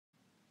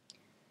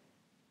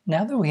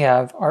Now that we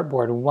have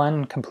Artboard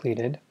 1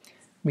 completed,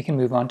 we can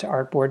move on to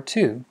Artboard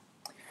 2.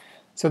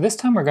 So this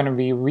time we're going to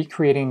be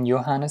recreating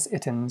Johannes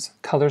Itten's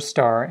color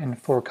star in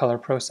 4-color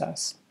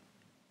process.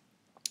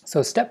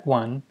 So step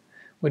 1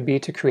 would be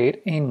to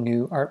create a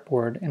new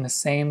artboard in the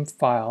same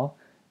file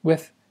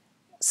with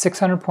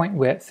 600 point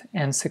width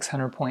and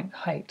 600 point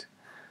height.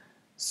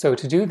 So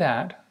to do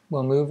that,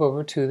 we'll move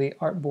over to the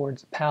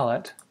Artboards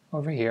palette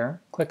over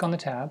here, click on the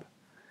tab,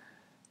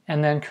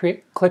 and then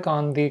click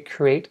on the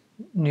Create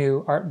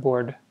New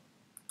Artboard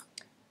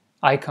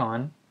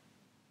icon.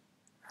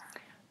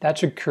 That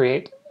should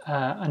create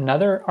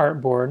another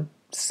artboard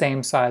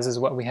same size as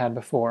what we had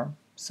before.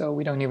 So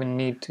we don't even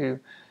need to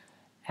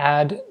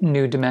add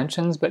new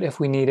dimensions, but if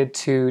we needed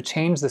to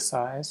change the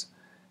size,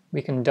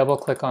 we can double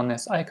click on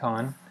this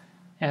icon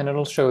and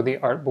it'll show the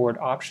artboard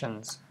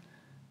options.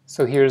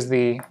 So here's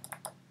the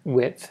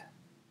width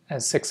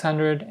as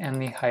 600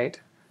 and the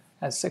height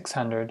as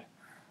 600.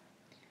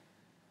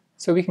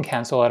 So we can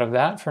cancel out of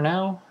that for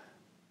now.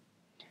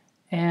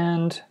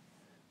 And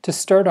to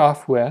start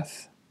off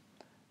with,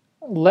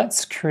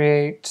 let's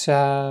create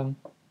a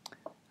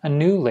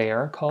new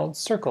layer called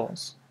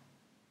Circles.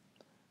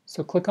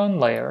 So click on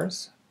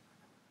Layers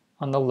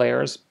on the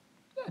Layers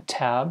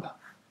tab,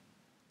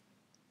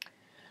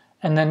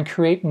 and then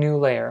Create New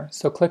Layer.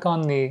 So click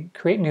on the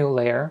Create New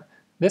Layer.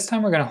 This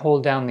time we're going to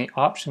hold down the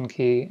Option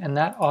key, and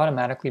that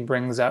automatically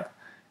brings up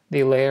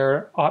the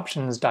Layer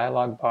Options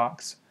dialog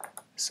box.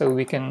 So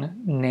we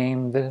can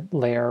name the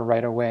layer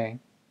right away.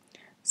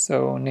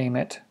 So name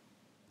it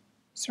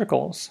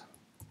Circles,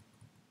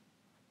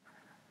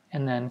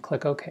 and then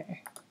click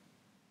OK.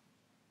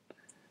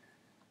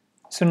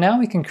 So now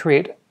we can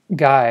create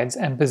guides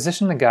and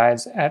position the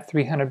guides at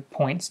 300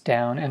 points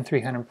down and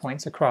 300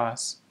 points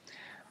across.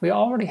 We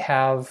already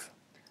have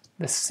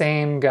the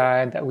same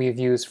guide that we've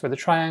used for the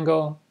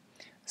triangle,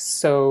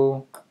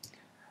 so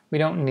we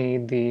don't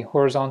need the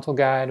horizontal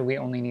guide, we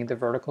only need the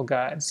vertical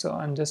guide. So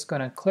I'm just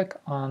going to click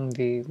on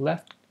the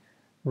left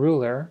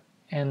ruler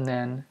and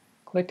then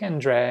click and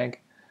drag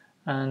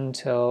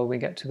until we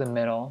get to the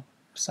middle,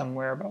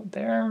 somewhere about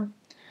there.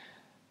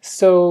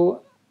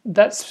 So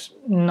that's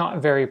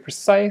not very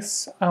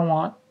precise. I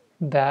want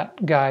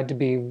that guide to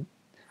be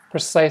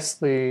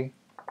precisely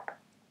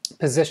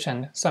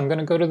positioned. So I'm going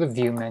to go to the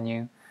View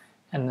menu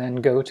and then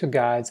go to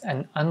Guides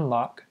and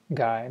unlock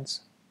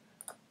Guides.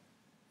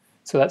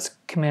 So that's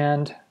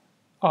Command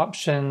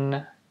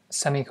Option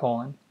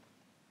semicolon.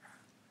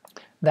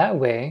 That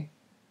way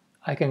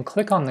I can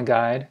click on the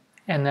guide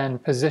and then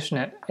position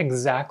it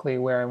exactly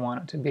where I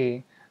want it to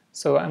be.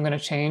 So I'm going to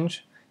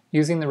change,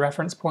 using the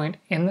reference point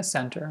in the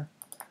center,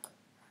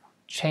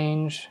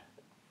 change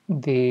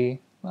the,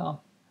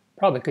 well,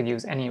 probably could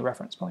use any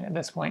reference point at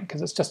this point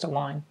because it's just a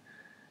line.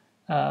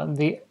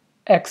 The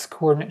X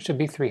coordinate should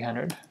be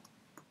 300,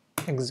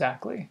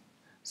 exactly.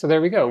 So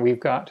there we go, we've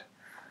got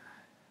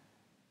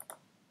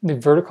the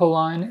vertical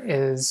line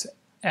is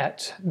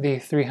at the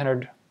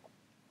 300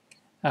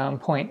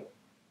 point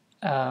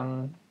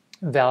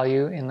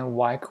value in the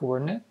Y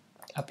coordinate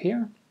up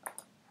here,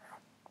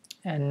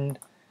 and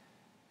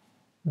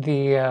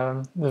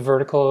the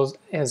vertical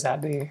is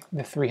at the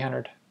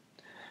 300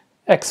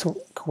 X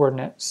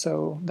coordinate,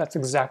 so that's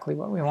exactly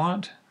what we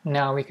want.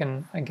 Now we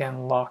can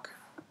again lock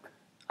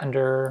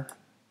under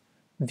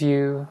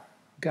View,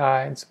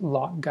 Guides,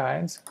 Lock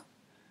Guides.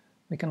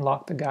 We can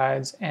lock the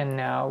guides, and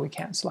now we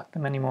can't select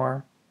them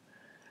anymore.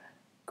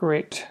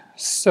 Great.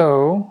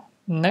 So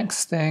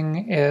next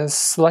thing is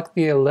select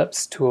the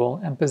ellipse tool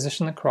and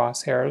position the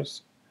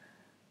crosshairs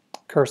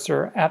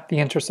cursor at the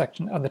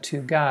intersection of the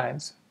two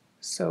guides.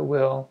 So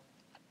we'll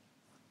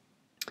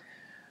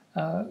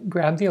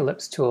grab the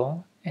ellipse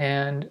tool,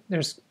 and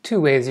there's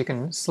two ways you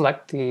can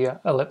select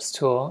the ellipse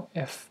tool.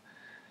 If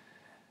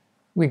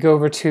we go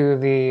over to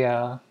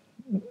the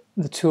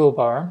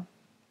toolbar,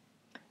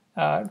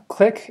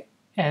 click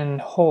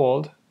and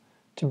hold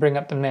to bring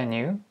up the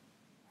menu,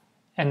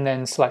 and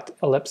then select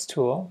ellipse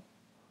tool,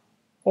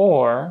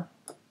 or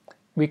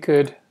we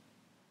could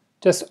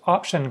just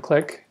option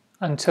click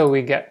until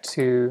we get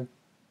to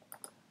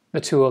the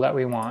tool that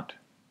we want.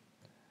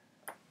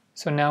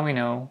 So now we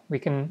know we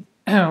can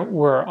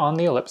we're on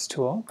the ellipse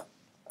tool,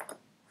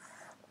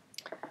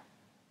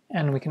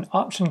 and we can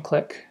option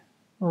click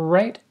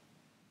right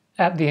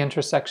at the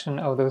intersection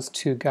of those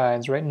two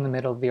guides, right in the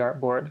middle of the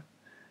artboard.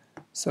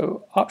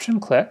 So option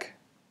click,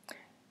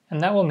 and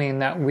that will mean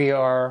that we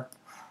are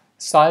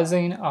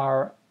sizing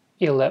our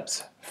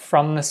ellipse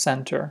from the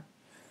center.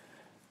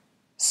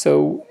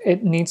 So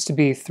it needs to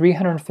be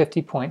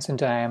 350 points in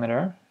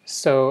diameter.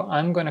 So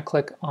I'm going to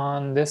click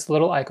on this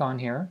little icon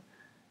here,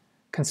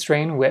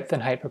 constrain width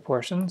and height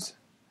proportions,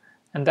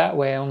 and that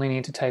way I only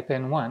need to type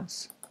in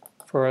once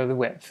for the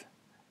width,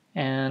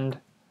 and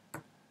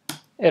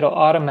it'll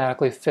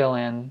automatically fill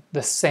in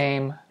the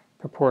same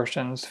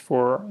proportions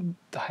for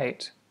the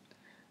height.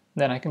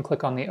 Then I can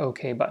click on the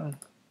OK button.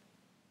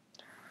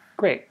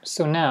 Great,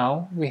 so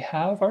now we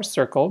have our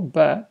circle,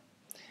 but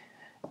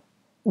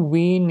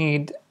we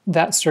need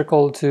that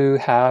circle to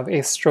have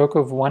a stroke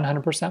of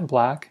 100%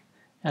 black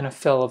and a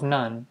fill of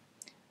none.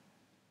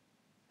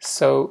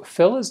 So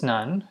fill is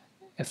none.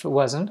 If it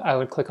wasn't, I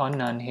would click on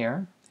none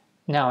here.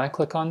 Now I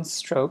click on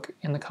stroke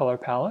in the color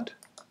palette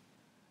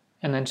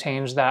and then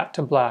change that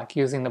to black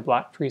using the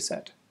black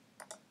preset.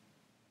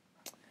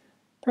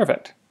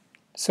 Perfect.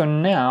 So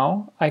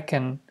now I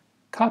can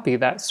copy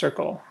that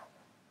circle.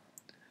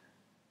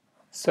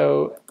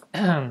 So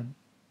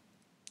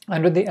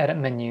under the edit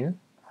menu,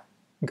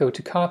 go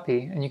to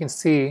copy, and you can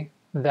see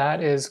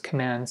that is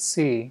Command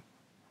C.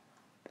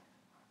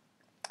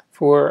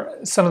 For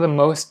some of the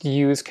most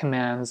used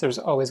commands, there's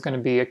always going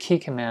to be a key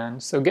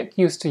command, so get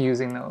used to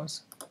using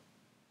those.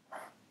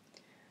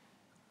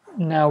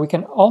 Now we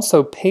can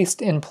also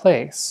paste in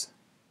place.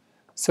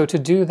 So to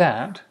do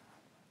that,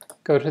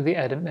 go to the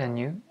edit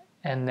menu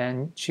and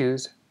then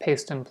choose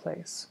paste in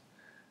place.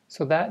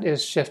 So that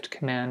is Shift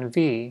Command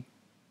V.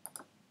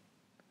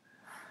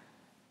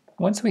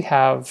 Once we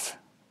have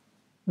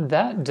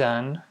that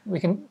done, we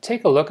can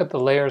take a look at the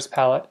layers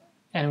palette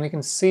and we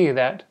can see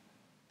that,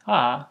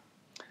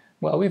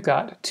 well, we've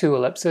got 2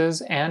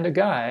 ellipses and a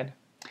guide.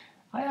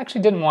 I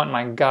actually didn't want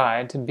my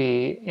guide to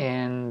be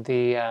in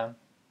the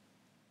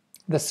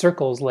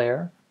circles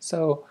layer,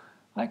 so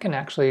I can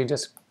actually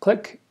just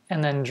click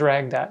and then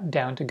drag that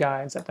down to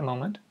guides at the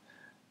moment.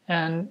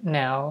 And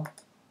now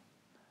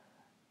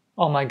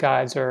all my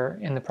guides are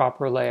in the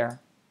proper layer.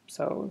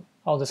 So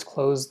I'll just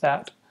close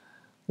that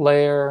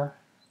layer,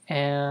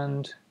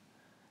 and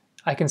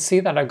I can see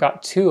that I've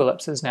got 2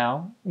 ellipses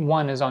now.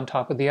 One is on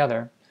top of the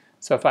other.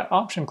 So if I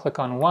option click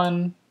on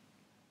one,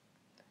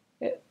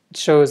 it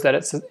shows that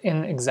it's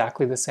in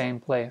exactly the same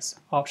place.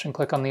 Option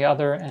click on the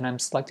other, and I'm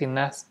selecting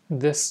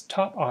this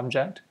top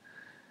object.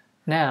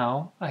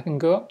 Now I can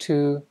go up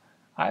to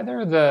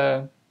either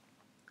the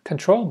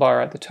control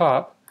bar at the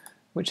top,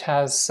 which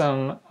has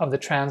some of the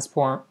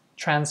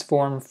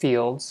transform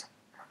fields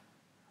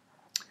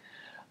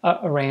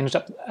arranged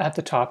up at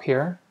the top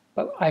here,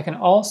 but I can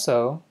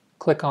also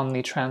click on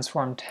the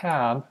Transform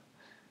tab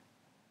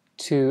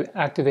to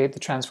activate the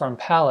Transform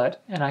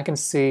palette, and I can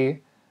see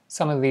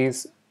some of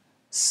these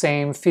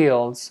same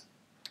fields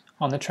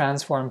on the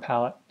Transform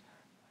palette.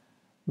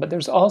 But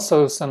there's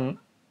also some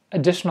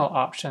additional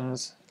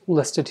options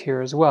listed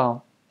here as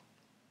well.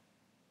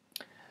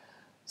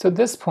 So at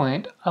this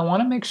point, I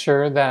want to make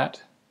sure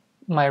that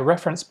my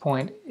reference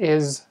point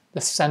is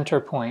the center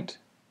point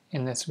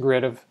in this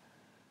grid of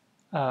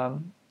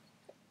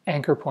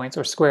anchor points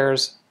or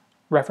squares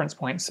reference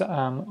points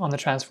on the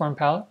Transform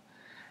palette.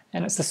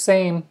 And it's the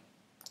same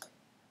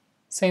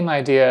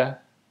idea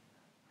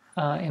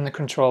in the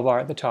control bar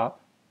at the top.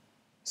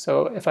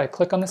 So if I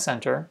click on the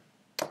center,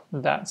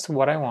 that's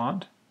what I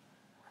want.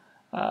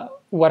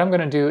 What I'm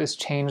going to do is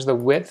change the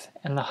width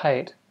and the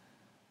height.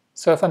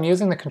 So if I'm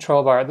using the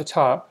control bar at the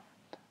top,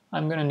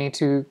 I'm going to need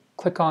to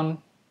click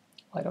on,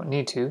 well, I don't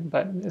need to,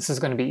 but this is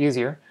going to be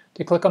easier,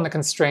 to click on the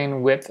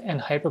Constrain Width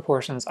and Height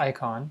Proportions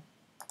icon.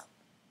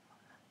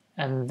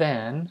 And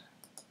then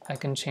I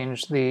can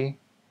change the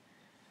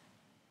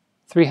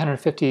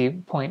 350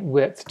 point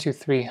width to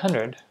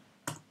 300.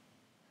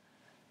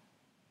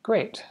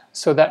 Great.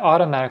 So that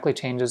automatically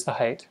changes the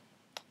height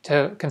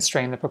to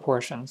constrain the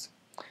proportions.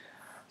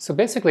 So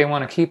basically I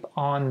want to keep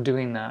on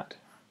doing that,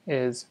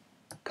 is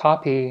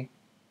copy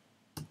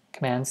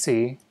Command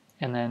C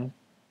and then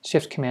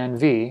Shift Command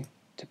V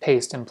to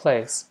paste in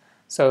place.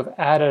 So I've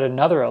added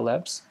another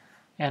ellipse,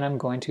 and I'm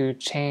going to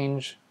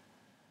change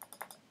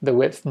the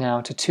width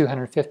now to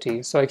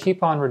 250. So I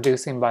keep on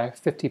reducing by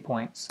 50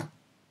 points.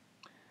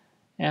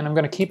 And I'm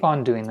going to keep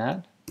on doing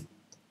that.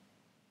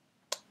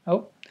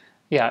 Oh,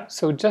 yeah,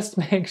 so just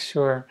make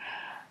sure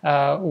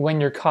when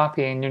you're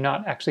copying, you're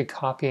not actually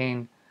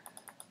copying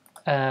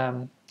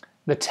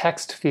the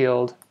text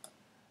field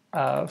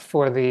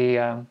for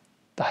the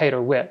height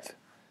or width.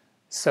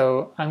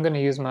 So I'm going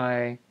to use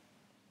my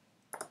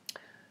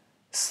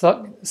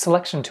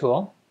selection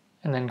tool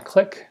and then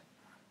click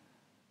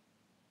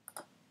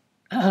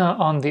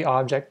on the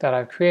object that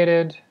I've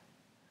created,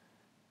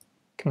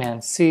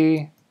 Command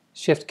C,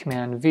 Shift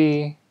Command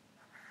V,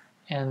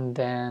 and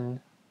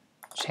then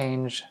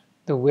change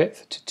the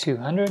width to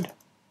 200.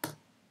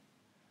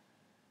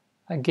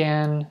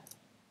 Again,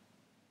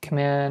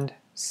 Command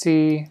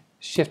C,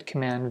 Shift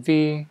Command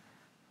V,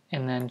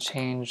 and then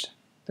change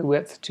the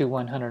width to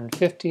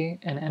 150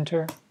 and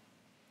enter.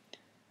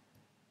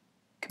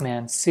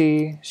 Command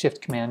C,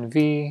 Shift Command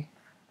V,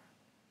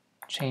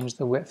 change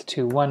the width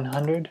to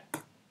 100.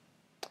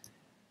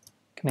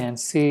 Command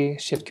C,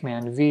 Shift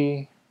Command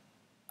V,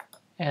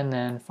 and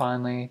then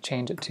finally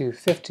change it to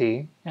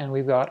 50, and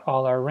we've got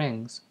all our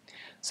rings.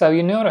 So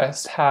you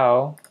notice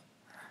how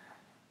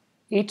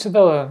each of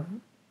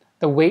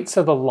the weights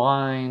of the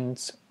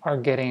lines are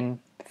getting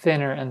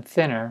thinner and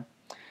thinner.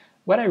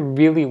 What I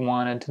really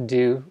wanted to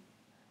do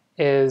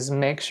is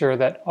make sure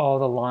that all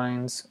the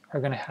lines are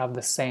going to have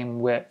the same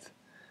width.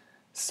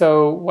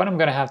 So what I'm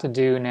going to have to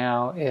do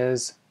now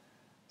is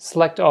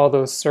select all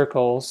those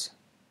circles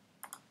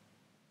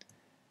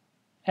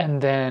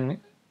and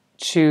then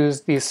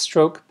choose the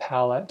stroke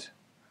palette,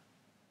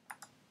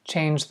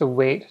 change the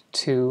weight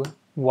to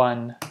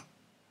 1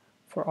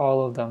 for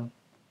all of them,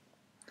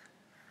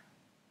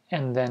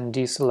 and then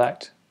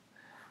deselect.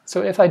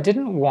 So if I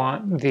didn't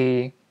want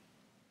the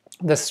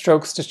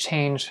strokes to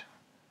change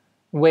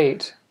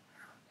weight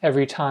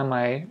every time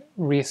I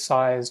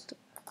resized,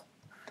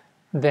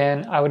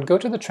 then I would go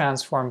to the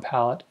transform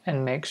palette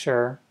and make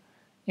sure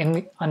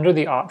under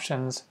the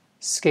options,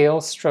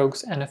 scale,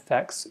 strokes, and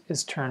effects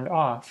is turned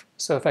off.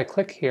 So if I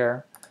click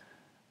here,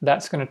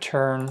 that's going to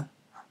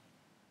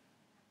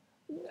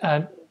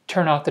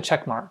turn off the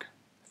check mark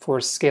for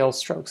scale,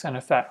 strokes, and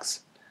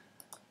effects.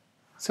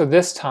 So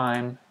this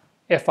time,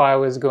 if I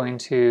was going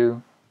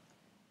to,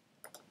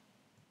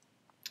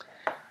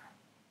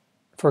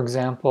 for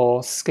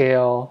example,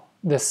 scale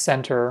this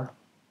center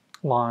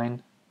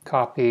line,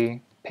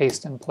 copy,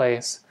 paste in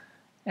place,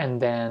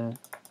 and then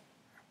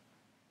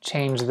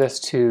change this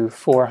to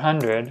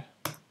 400,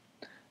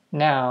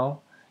 now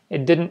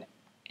it didn't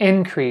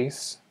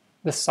increase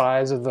the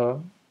size of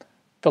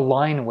the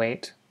line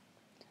weight.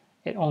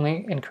 It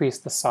only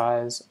increased the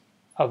size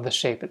of the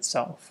shape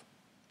itself.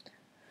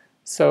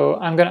 So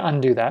I'm going to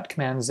undo that,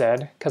 Command Z,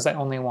 because I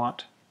only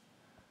want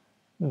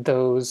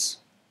those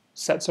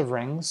sets of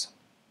rings.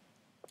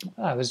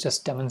 I was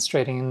just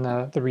demonstrating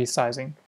the resizing.